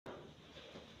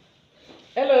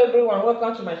Hello everyone,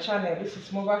 welcome to my channel. This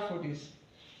is Mobile Foodies.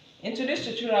 In today's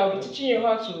tutorial, I'll be teaching you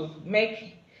how to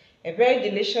make a very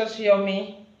delicious,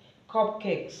 yummy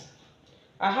cupcakes.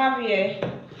 I have here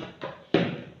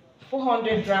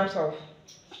 400 grams of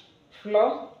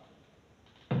flour,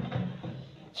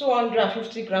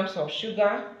 250 grams of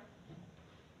sugar,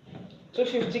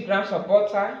 250 grams of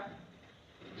butter.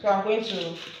 So I'm going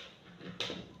to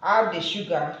add the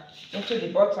sugar into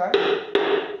the butter.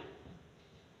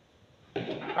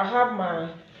 I have my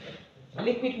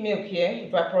liquid milk here,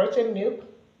 evaporated milk.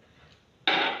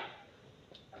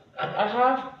 I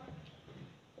have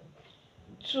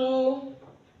 2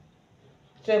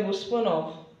 tablespoons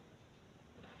of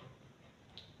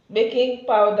baking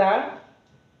powder.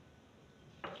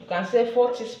 You can say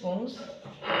 4 teaspoons.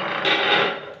 I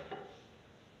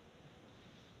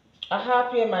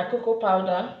have here my cocoa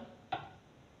powder.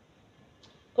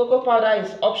 Cocoa powder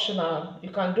is optional. You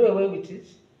can do away with it.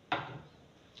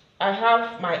 I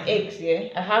have my eggs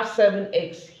here. I have 7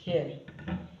 eggs here.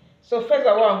 So first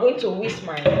of all, I'm going to whisk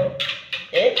my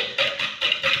egg.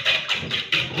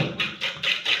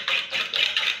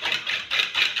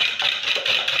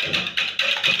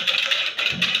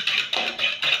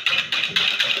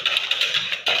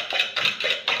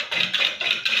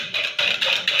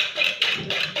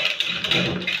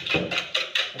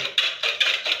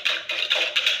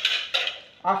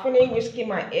 I finished whisking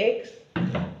my eggs.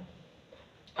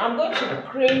 I'm going to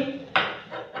cream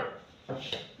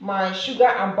my sugar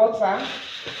and butter.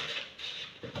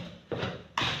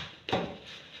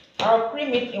 I'll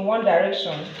cream it in one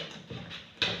direction.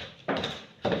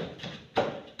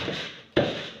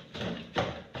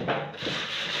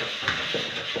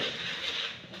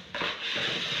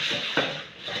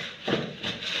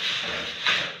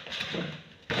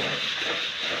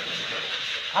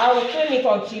 I will cream it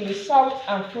until it's soft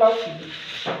and fluffy.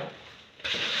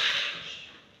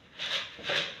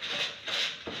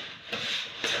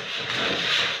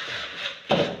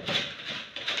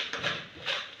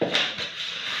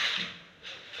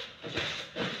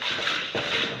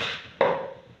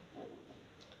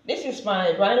 This is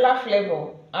my vanilla flavor.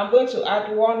 I'm going to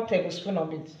add 1 tablespoon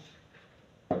of it.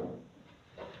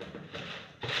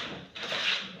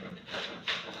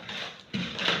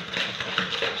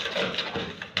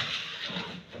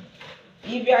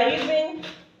 If you are using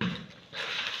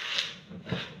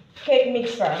cake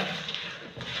mixer,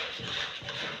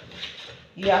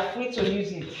 you are free to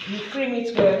use it. You cream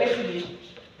it well, let it be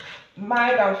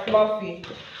mild and fluffy.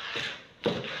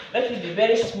 Let it be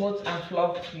very smooth and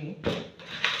fluffy.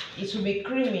 It will be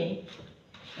creamy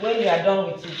when you are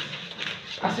done with it.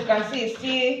 As you can see, it's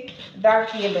still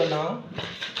dark yellow now.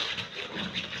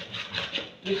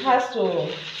 It has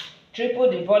to triple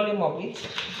the volume of it.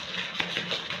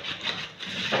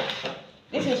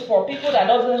 This is for people that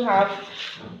doesn't have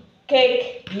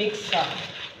cake mixer.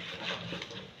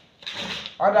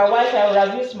 Otherwise, I would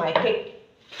have used my cake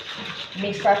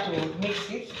mixer to mix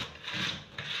it.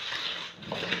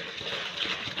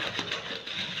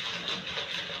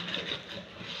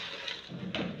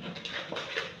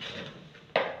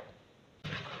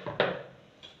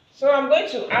 So I'm going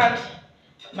to add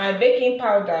my baking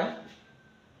powder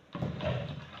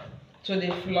to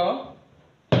the flour.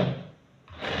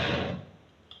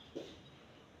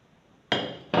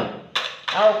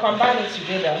 I'll combine it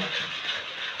together.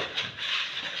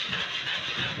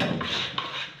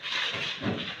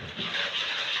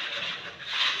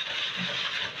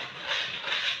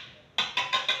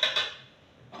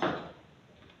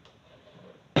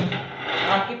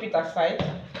 I'll keep it aside.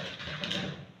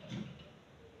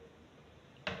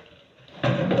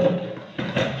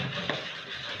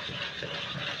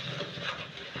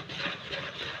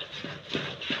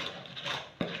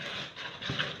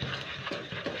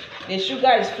 The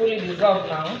sugar is fully dissolved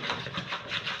now.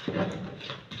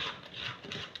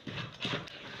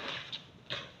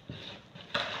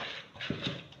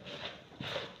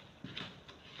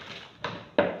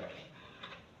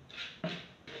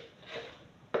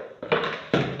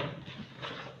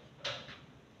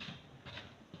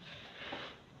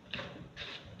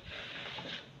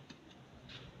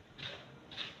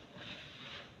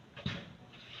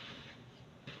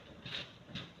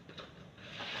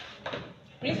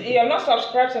 Please, if you are not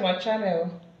subscribed to my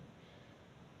channel,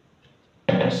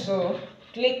 so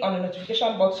click on the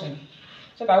notification button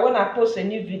so that when I post a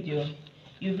new video,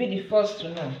 you'll be the first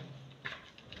to know.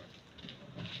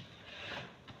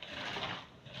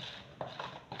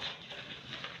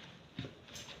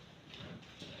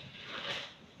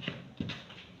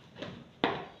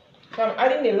 So I'm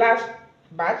adding the last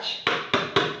batch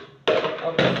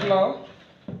of the flour.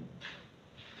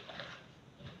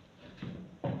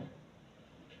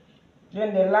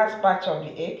 Then the last batch of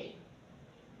the egg.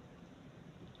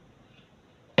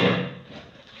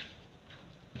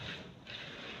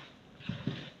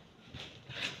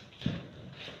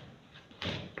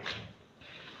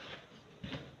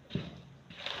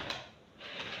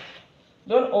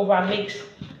 Don't over mix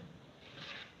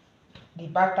the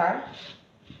batter.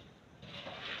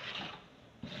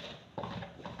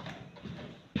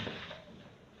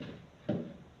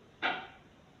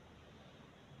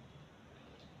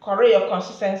 Correct your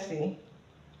consistency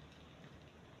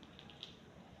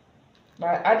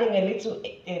by adding a little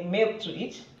milk to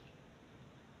it.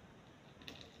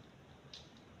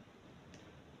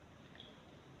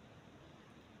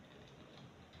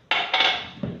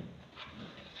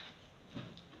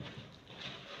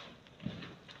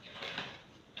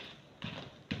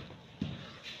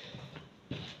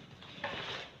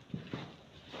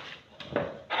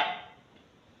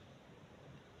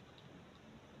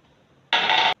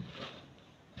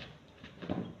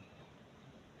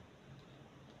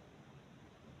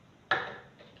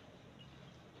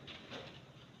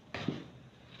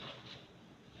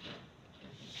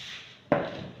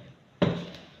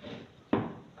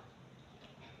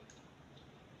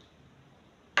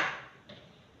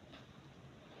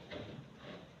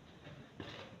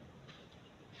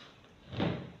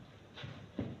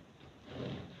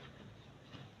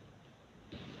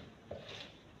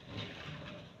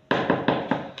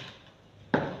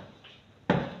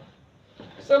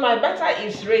 So my batter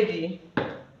is ready.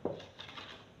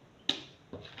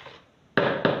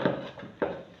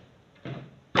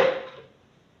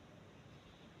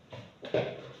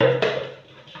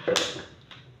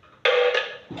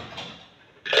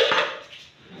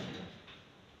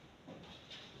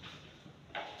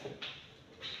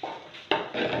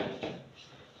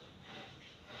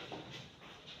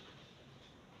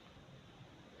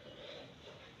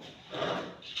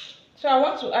 So I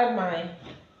want to add my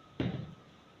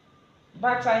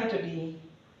batter into the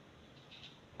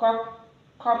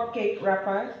cupcake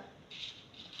wrapper.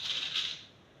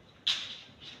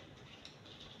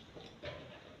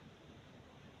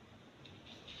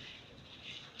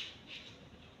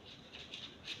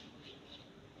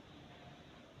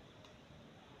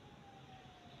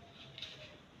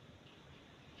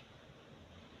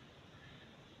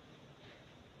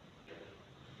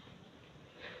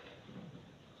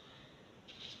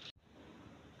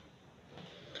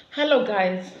 Hello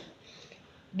guys,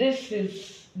 this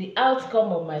is the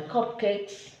outcome of my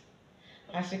cupcakes.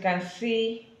 As you can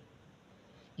see,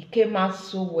 it came out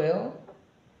so well.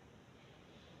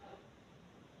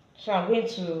 So I'm going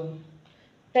to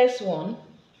test one.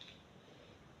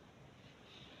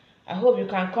 I hope you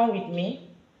can come with me.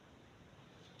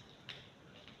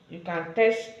 You can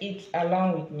test it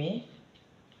along with me.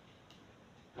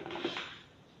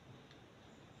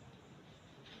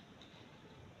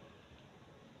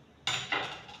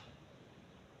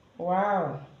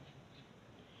 Wow,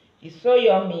 it's so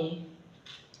yummy,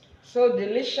 so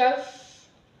delicious.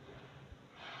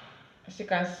 As you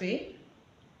can see,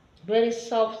 very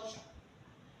soft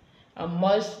and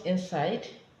moist inside.